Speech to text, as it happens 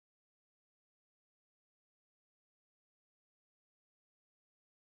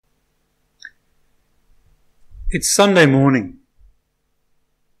It's Sunday morning.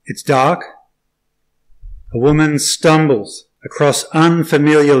 It's dark. A woman stumbles across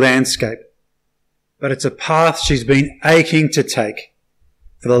unfamiliar landscape, but it's a path she's been aching to take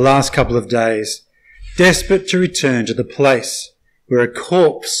for the last couple of days, desperate to return to the place where a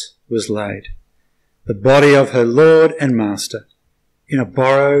corpse was laid, the body of her Lord and Master, in a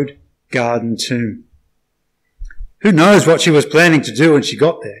borrowed garden tomb. Who knows what she was planning to do when she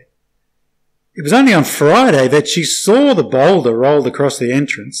got there? It was only on Friday that she saw the boulder rolled across the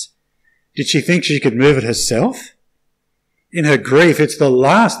entrance. Did she think she could move it herself? In her grief, it's the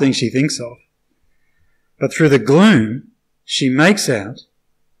last thing she thinks of. But through the gloom, she makes out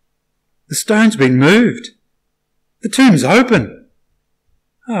the stone's been moved. The tomb's open.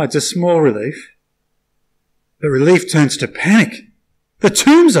 It's a small relief. But relief turns to panic. The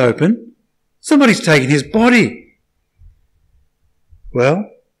tomb's open. Somebody's taken his body. Well,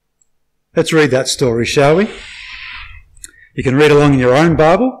 let's read that story, shall we? You can read along in your own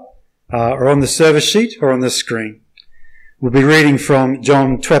Bible, or on the service sheet, or on the screen. We'll be reading from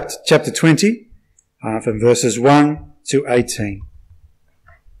John chapter 20, from verses 1 to 18.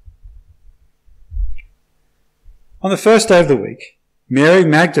 On the first day of the week, Mary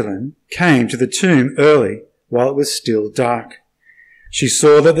Magdalene came to the tomb early while it was still dark. She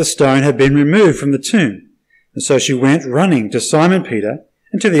saw that the stone had been removed from the tomb, and so she went running to Simon Peter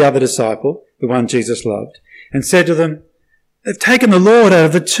and to the other disciple, the one Jesus loved, and said to them, "They've taken the Lord out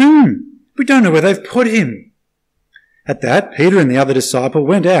of the tomb. We don't know where they've put him." At that, Peter and the other disciple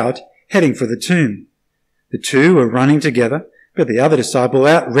went out, heading for the tomb. The two were running together, but the other disciple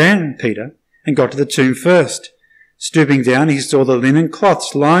outran Peter and got to the tomb first. Stooping down, he saw the linen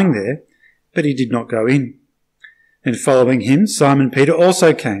cloths lying there, but he did not go in. And following him, Simon Peter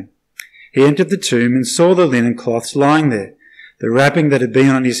also came. He entered the tomb and saw the linen cloths lying there. The wrapping that had been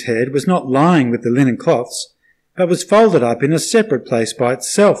on his head was not lying with the linen cloths, but was folded up in a separate place by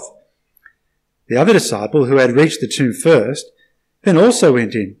itself. The other disciple, who had reached the tomb first, then also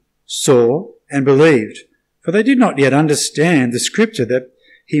went in, saw and believed, for they did not yet understand the scripture that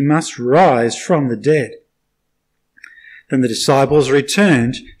he must rise from the dead. Then the disciples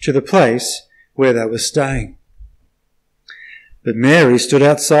returned to the place where they were staying. But Mary stood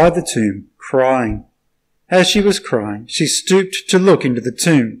outside the tomb, crying. As she was crying, she stooped to look into the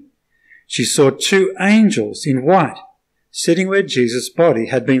tomb. She saw two angels in white, sitting where Jesus' body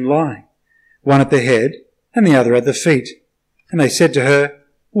had been lying, one at the head and the other at the feet. And they said to her,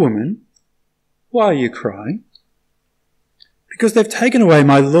 "Woman, why are you crying?" "Because they've taken away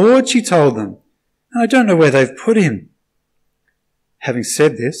my Lord," she told them, "and I don't know where they've put him." Having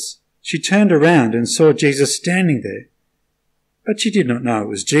said this, she turned around and saw Jesus standing there, but she did not know it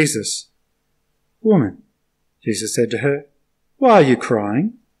was Jesus. "Woman," Jesus said to her, "why are you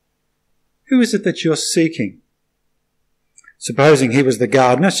crying? Who is it that you're seeking?" Supposing he was the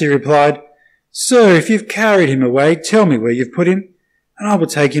gardener, she replied, "Sir, if you've carried him away, tell me where you've put him, and I will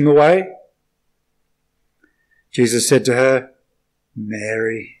take him away." Jesus said to her,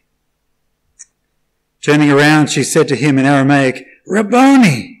 "Mary." Turning around, she said to him in Aramaic,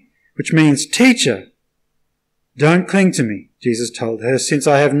 "Rabboni," which means teacher. "Don't cling to me," Jesus told her, "since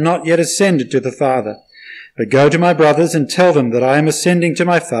I have not yet ascended to the Father. But go to my brothers and tell them that I am ascending to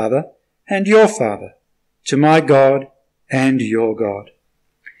my Father and your Father, to my God and your God."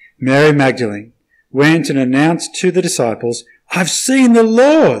 Mary Magdalene went and announced to the disciples, "I've seen the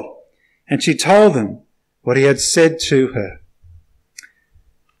Lord." And she told them what he had said to her.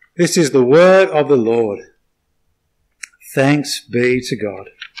 This is the word of the Lord. Thanks be to God.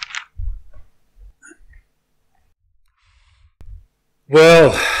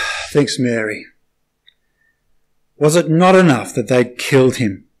 Well, thinks Mary, was it not enough that they'd killed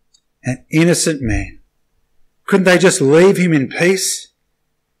him, an innocent man? Couldn't they just leave him in peace?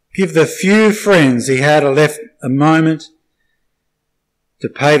 Give the few friends he had left a moment to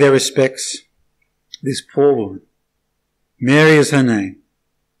pay their respects? This poor woman. Mary is her name.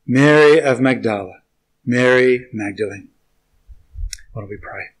 Mary of Magdala. Mary Magdalene. Why don't we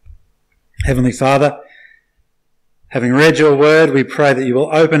pray? Heavenly Father, having read your word, we pray that you will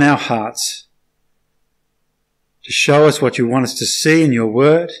open our hearts to show us what you want us to see in your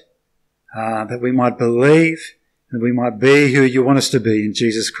word, that we might believe and we might be who you want us to be in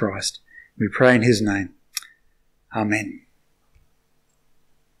Jesus Christ. We pray in his name. Amen.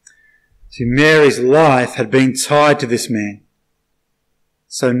 See, Mary's life had been tied to this man.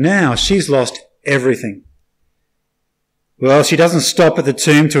 So now she's lost everything. Well, she doesn't stop at the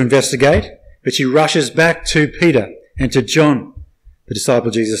tomb to investigate, but she rushes back to Peter and to John, the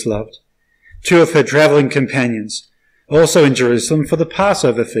disciple Jesus loved, two of her travelling companions, also in Jerusalem for the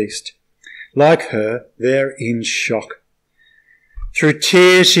Passover feast. Like her, they're in shock. Through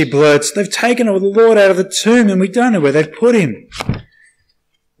tears, she blurts, "They've taken the Lord out of the tomb and we don't know where they've put him."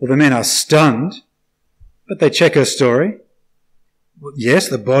 Well, the men are stunned, but they check her story. Well, yes,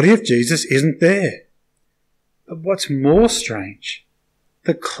 the body of Jesus isn't there. But what's more strange,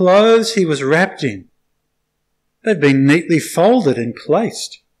 the clothes he was wrapped in, they've been neatly folded and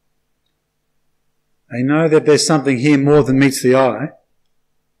placed. They know that there's something here more than meets the eye,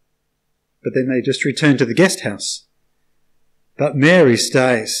 but then they just return to the guest house. But Mary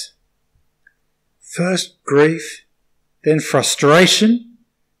stays. First grief, then frustration,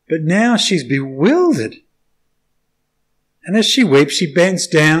 but now she's bewildered. And as she weeps, she bends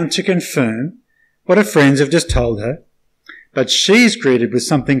down to confirm what her friends have just told her. But she's greeted with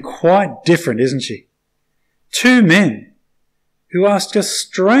something quite different, isn't she? Two men who asked a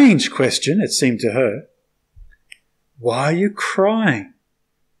strange question, it seemed to her. "Why are you crying?"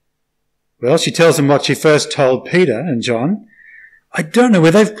 Well, she tells them what she first told Peter and John. "I don't know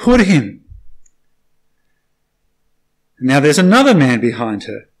where they've put him." Now there's another man behind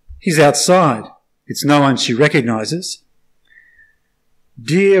her. He's outside. It's no one she recognises.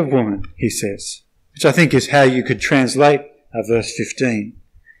 "Dear woman," he says, which I think is how you could translate verse 15.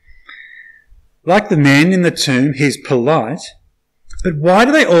 Like the men in the tomb, he's polite, but why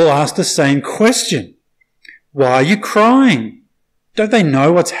do they all ask the same question? "Why are you crying? Don't they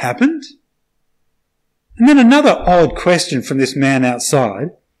know what's happened?" And then another odd question from this man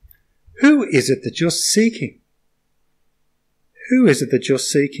outside. "Who is it that you're seeking?" Who is it that you're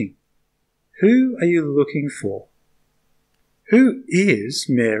seeking? Who are you looking for? Who is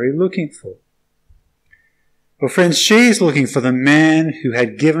Mary looking for? Well, friends, she's looking for the man who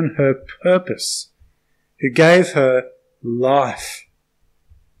had given her purpose, who gave her life.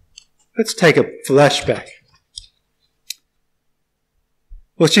 Let's take a flashback.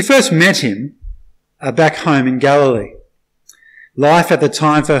 Well, she first met him back home in Galilee. Life at the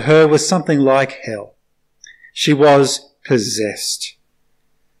time for her was something like hell. She was possessed,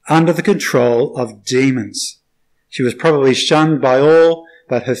 under the control of demons. She was probably shunned by all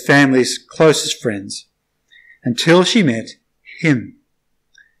but her family's closest friends, until she met him.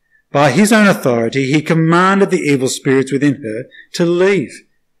 By his own authority, he commanded the evil spirits within her to leave,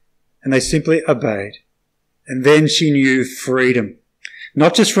 and they simply obeyed. And then she knew freedom,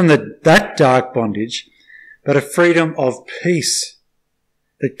 not just from that dark bondage, but a freedom of peace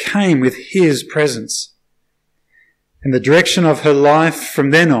that came with his presence. And the direction of her life from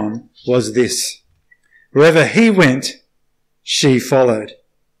then on was this. Wherever he went, she followed.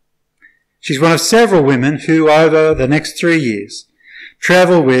 She's one of several women who, over the next 3 years,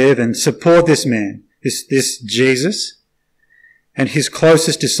 travel with and support this man, this Jesus, and his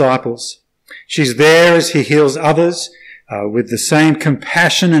closest disciples. She's there as he heals others with the same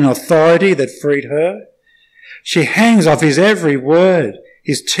compassion and authority that freed her. She hangs off his every word,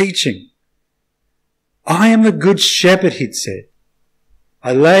 his teaching. "I am the good shepherd," he'd said.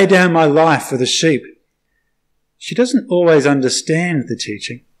 "I lay down my life for the sheep." She doesn't always understand the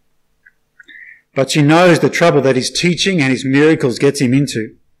teaching, but she knows the trouble that his teaching and his miracles gets him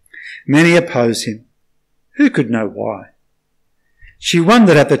into. Many oppose him. Who could know why? She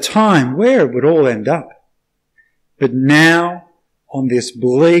wondered at the time where it would all end up. But now, on this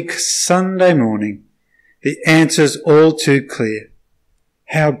bleak Sunday morning, the answer's all too clear.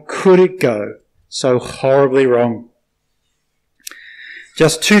 How could it go so horribly wrong?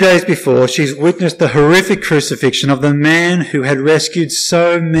 Just 2 days before, she's witnessed the horrific crucifixion of the man who had rescued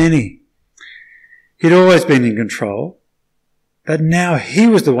so many. He'd always been in control, but now he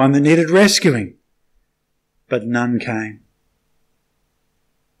was the one that needed rescuing. But none came.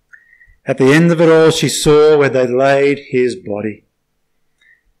 At the end of it all, she saw where they laid his body.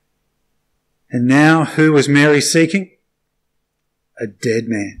 And now who was Mary seeking? A dead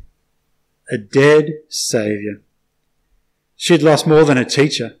man. A dead Saviour. She'd lost more than a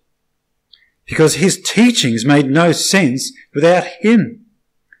teacher, because his teachings made no sense without him.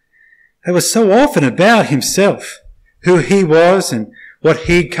 They were so often about himself, who he was and what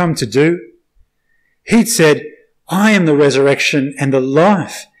he'd come to do. He'd said, "I am the resurrection and the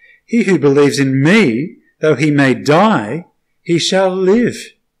life. He who believes in me, though he may die, he shall live."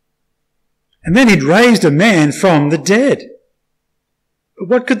 And then he'd raised a man from the dead. But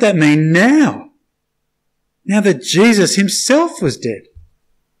what could that mean now? Now that Jesus himself was dead.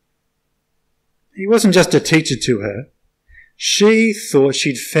 He wasn't just a teacher to her. She thought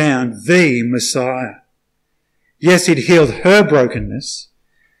she'd found the Messiah. Yes, he'd healed her brokenness,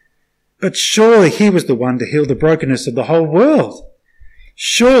 but surely he was the one to heal the brokenness of the whole world.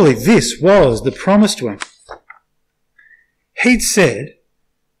 Surely this was the promised one. He'd said,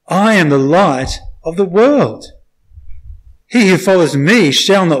 I am the light of the world. He who follows me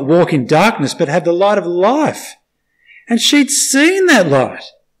shall not walk in darkness, but have the light of life. And she'd seen that light,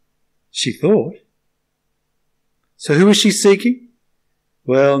 she thought. So who was she seeking?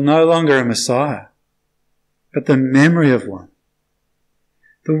 Well, no longer a Messiah, but the memory of one.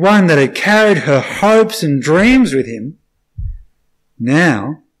 The one that had carried her hopes and dreams with him,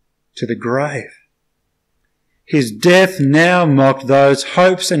 now to the grave. His death now mocked those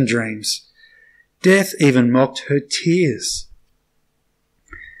hopes and dreams. Death even mocked her tears.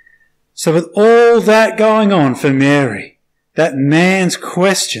 So with all that going on for Mary, that man's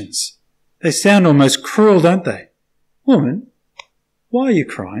questions, they sound almost cruel, don't they? Woman, why are you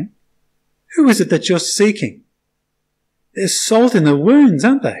crying? Who is it that you're seeking? There's salt in the wounds,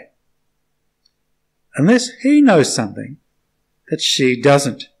 aren't they? Unless he knows something that she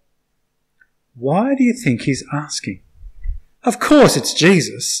doesn't. Why do you think he's asking? Of course it's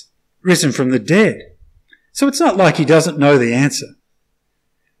Jesus, risen from the dead. So it's not like he doesn't know the answer.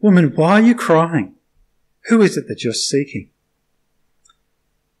 Woman, why are you crying? Who is it that you're seeking?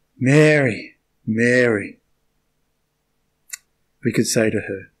 Mary, Mary. We could say to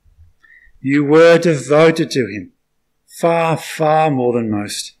her, you were devoted to him, far, far more than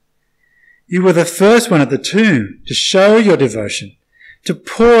most. You were the first one at the tomb to show your devotion, to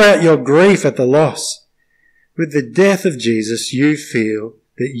pour out your grief at the loss. With the death of Jesus, you feel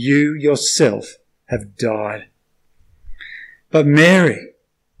that you yourself have died. But Mary,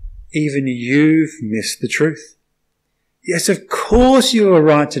 even you've missed the truth. Yes, of course you were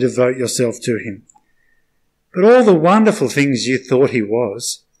right to devote yourself to him. But all the wonderful things you thought he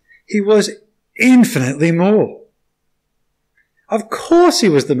was infinitely more. Of course he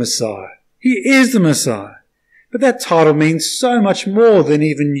was the Messiah. He is the Messiah. But that title means so much more than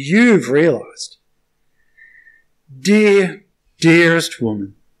even you've realised. Dear, dearest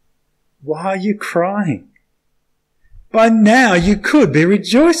woman, why are you crying? By now you could be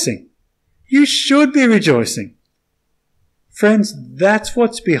rejoicing. You should be rejoicing. Friends, that's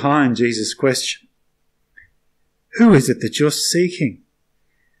what's behind Jesus' question. Who is it that you're seeking?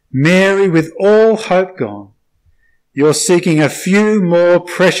 Mary, with all hope gone, you're seeking a few more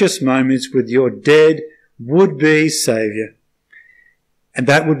precious moments with your dead would-be Saviour. And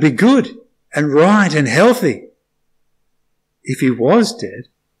that would be good and right and healthy if he was dead.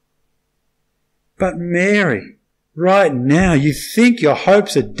 But Mary, right now you think your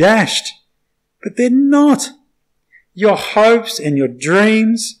hopes are dashed, but they're not. Your hopes and your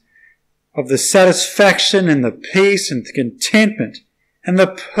dreams of the satisfaction and the peace and the contentment and the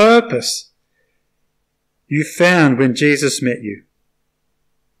purpose you found when Jesus met you,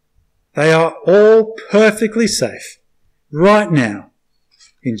 they are all perfectly safe right now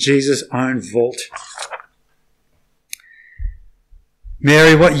in Jesus' own vault.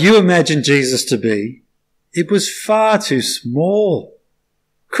 Mary, what you imagined Jesus to be, it was far too small.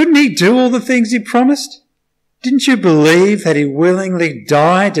 Couldn't he do all the things he promised? Didn't you believe that he willingly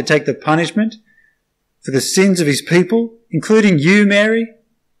died to take the punishment for the sins of his people, including you, Mary?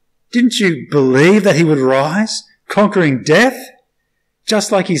 Didn't you believe that he would rise, conquering death,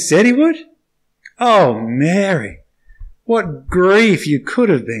 just like he said he would? Oh, Mary, what grief you could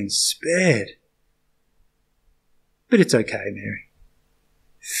have been spared. But it's okay, Mary.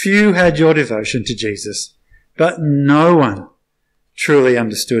 Few had your devotion to Jesus, but no one truly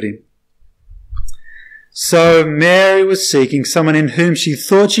understood him. So Mary was seeking someone in whom she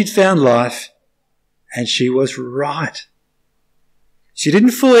thought she'd found life, and she was right. She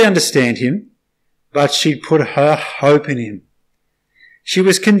didn't fully understand him, but she put her hope in him. She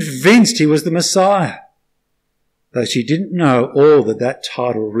was convinced he was the Messiah, though she didn't know all that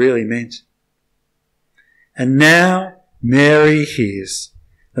title really meant. And now Mary hears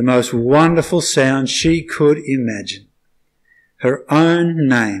the most wonderful sound she could imagine, her own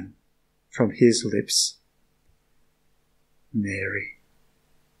name from his lips. Mary.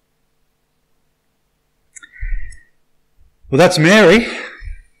 Well, that's Mary.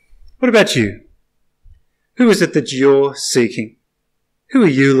 What about you? Who is it that you're seeking? Who are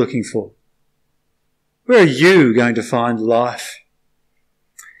you looking for? Where are you going to find life?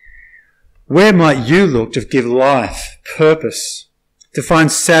 Where might you look to give life, purpose, to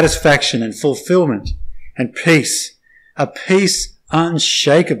find satisfaction and fulfillment and peace, a peace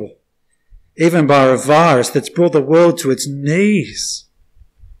unshakable, even by a virus that's brought the world to its knees?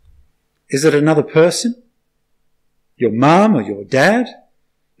 Is it another person? Your mum or your dad?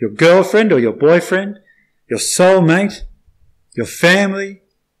 Your girlfriend or your boyfriend? Your soulmate? Your family?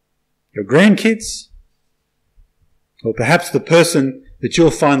 Your grandkids? Or perhaps the person that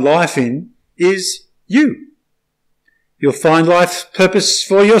you'll find life in is you. you'll find life's purpose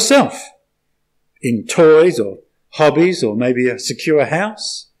for yourself in toys or hobbies or maybe a secure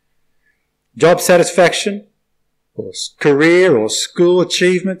house, job satisfaction or career or school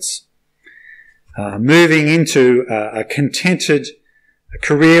achievements, moving into a contented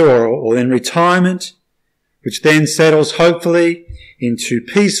career or in retirement, which then settles hopefully into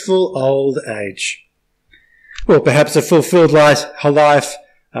peaceful old age. Or perhaps a fulfilled life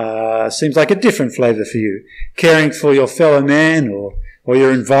seems like a different flavour for you, caring for your fellow man or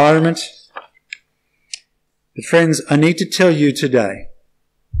your environment. But friends, I need to tell you today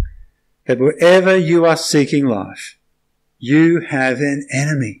that wherever you are seeking life, you have an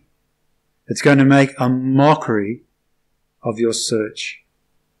enemy that's going to make a mockery of your search.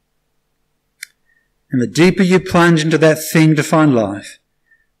 And the deeper you plunge into that thing to find life,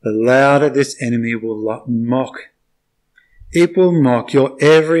 the louder this enemy will mock. It will mock your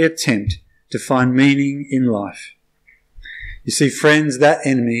every attempt to find meaning in life. You see, friends, that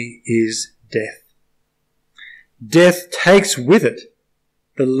enemy is death. Death takes with it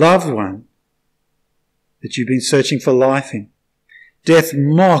the loved one that you've been searching for life in. Death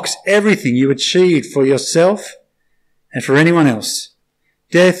mocks everything you achieved for yourself and for anyone else.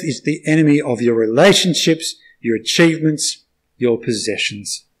 Death is the enemy of your relationships, your achievements, your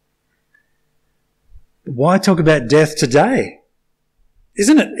possessions. But why talk about death today?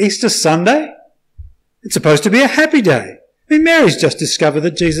 Isn't it Easter Sunday? It's supposed to be a happy day. I mean, Mary's just discovered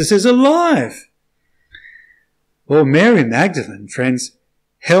that Jesus is alive. Well, Mary Magdalene, friends,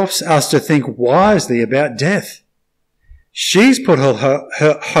 helps us to think wisely about death. She's put her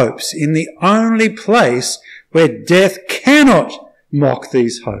hopes in the only place where death cannot mock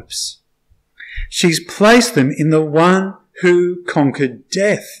these hopes. She's placed them in the one who conquered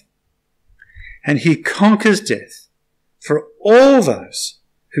death. And he conquers death for all those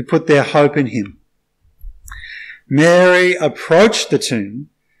who put their hope in him. Mary approached the tomb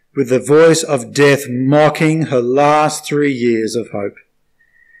with the voice of death mocking her last 3 years of hope.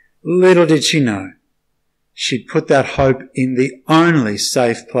 Little did she know she'd put that hope in the only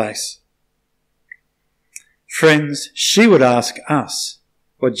safe place. Friends, she would ask us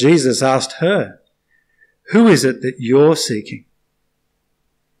what Jesus asked her. Who is it that you're seeking?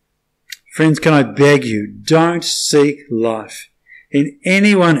 Friends, can I beg you, don't seek life in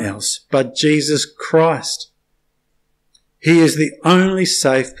anyone else but Jesus Christ. He is the only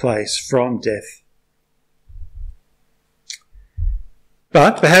safe place from death.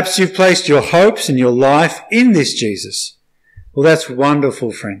 But perhaps you've placed your hopes and your life in this Jesus. Well, that's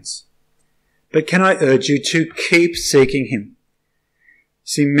wonderful, friends. But can I urge you to keep seeking him?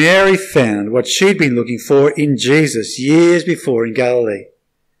 See, Mary found what she'd been looking for in Jesus years before in Galilee.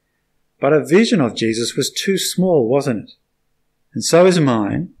 But her vision of Jesus was too small, wasn't it? And so is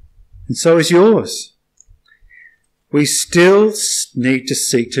mine, and so is yours. We still need to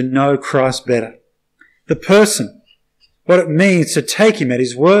seek to know Christ better. The person, what it means to take him at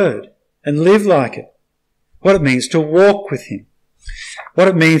his word and live like it. What it means to walk with him. What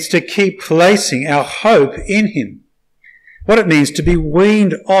it means to keep placing our hope in him. What it means to be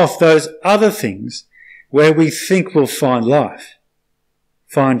weaned off those other things where we think we'll find life,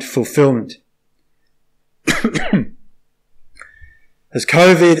 find fulfillment. Has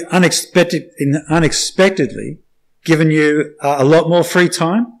COVID unexpectedly given you a lot more free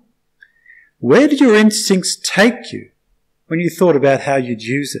time? Where did your instincts take you when you thought about how you'd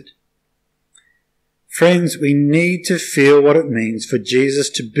use it? Friends, we need to feel what it means for Jesus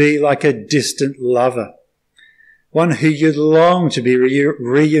to be like a distant lover, one who you'd long to be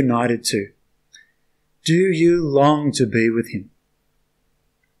reunited to. Do you long to be with him,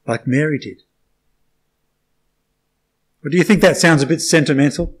 like Mary did? Or do you think that sounds a bit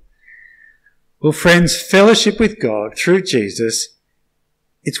sentimental? Well, friends, fellowship with God through Jesus,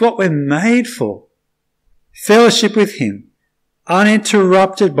 it's what we're made for. Fellowship with him,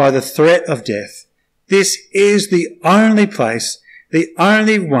 uninterrupted by the threat of death. This is the only place, the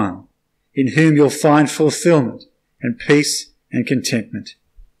only one in whom you'll find fulfillment and peace and contentment.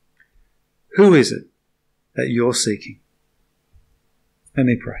 Who is it that you're seeking? Let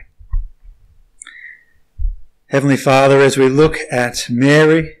me pray. Heavenly Father, as we look at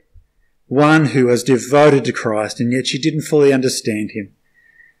Mary, one who was devoted to Christ and yet she didn't fully understand him,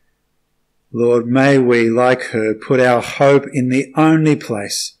 Lord, may we, like her, put our hope in the only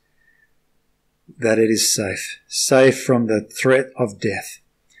place that it is safe from the threat of death.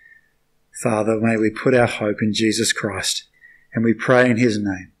 Father, may we put our hope in Jesus Christ, and we pray in his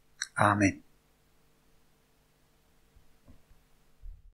name. Amen.